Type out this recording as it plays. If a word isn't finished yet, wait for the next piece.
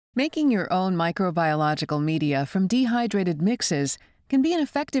Making your own microbiological media from dehydrated mixes can be an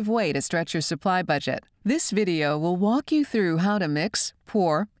effective way to stretch your supply budget. This video will walk you through how to mix,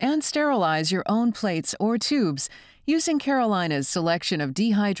 pour, and sterilize your own plates or tubes using Carolina's selection of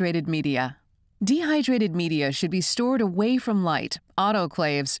dehydrated media. Dehydrated media should be stored away from light,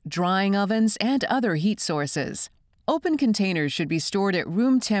 autoclaves, drying ovens, and other heat sources. Open containers should be stored at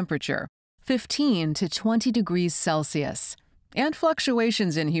room temperature, 15 to 20 degrees Celsius. And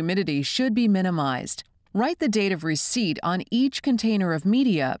fluctuations in humidity should be minimized. Write the date of receipt on each container of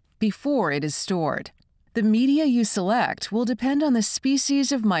media before it is stored. The media you select will depend on the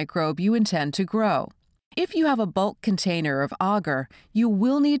species of microbe you intend to grow. If you have a bulk container of agar, you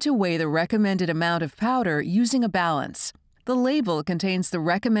will need to weigh the recommended amount of powder using a balance. The label contains the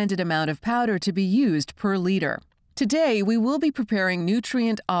recommended amount of powder to be used per liter. Today, we will be preparing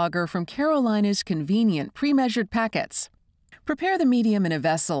nutrient agar from Carolina's convenient pre-measured packets. Prepare the medium in a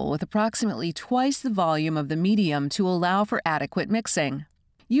vessel with approximately twice the volume of the medium to allow for adequate mixing.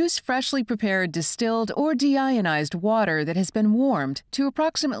 Use freshly prepared distilled or deionized water that has been warmed to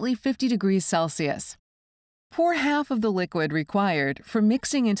approximately 50 degrees Celsius. Pour half of the liquid required for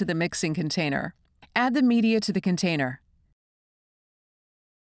mixing into the mixing container. Add the media to the container.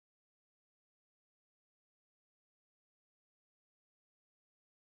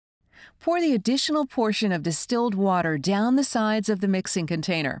 Pour the additional portion of distilled water down the sides of the mixing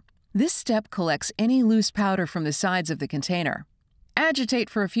container. This step collects any loose powder from the sides of the container.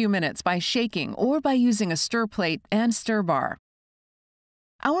 Agitate for a few minutes by shaking or by using a stir plate and stir bar.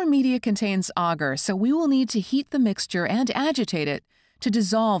 Our media contains agar, so we will need to heat the mixture and agitate it to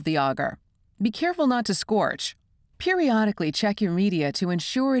dissolve the agar. Be careful not to scorch. Periodically check your media to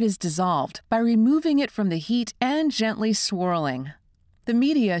ensure it is dissolved by removing it from the heat and gently swirling. The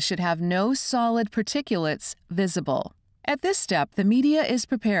media should have no solid particulates visible. At this step, the media is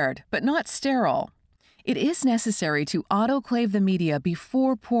prepared, but not sterile. It is necessary to autoclave the media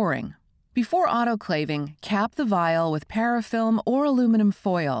before pouring. Before autoclaving, cap the vial with parafilm or aluminum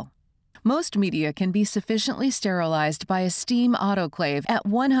foil. Most media can be sufficiently sterilized by a steam autoclave at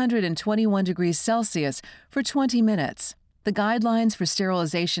 121 degrees Celsius for 20 minutes. The guidelines for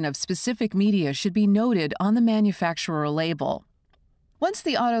sterilization of specific media should be noted on the manufacturer label. Once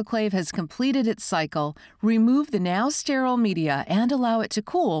the autoclave has completed its cycle, remove the now sterile media and allow it to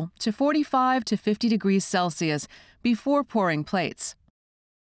cool to 45 to 50 degrees Celsius before pouring plates.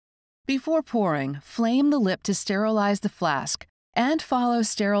 Before pouring, flame the lip to sterilize the flask and follow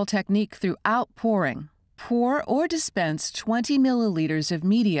sterile technique throughout pouring. Pour or dispense 20 milliliters of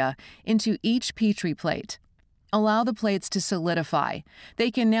media into each Petri plate. Allow the plates to solidify. They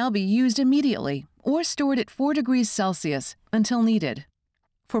can now be used immediately or stored at 4 degrees Celsius until needed.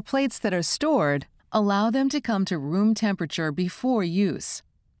 For plates that are stored, allow them to come to room temperature before use.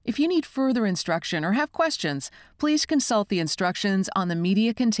 If you need further instruction or have questions, please consult the instructions on the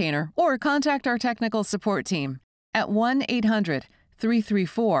media container or contact our technical support team at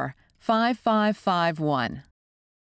 1-800-334-5551.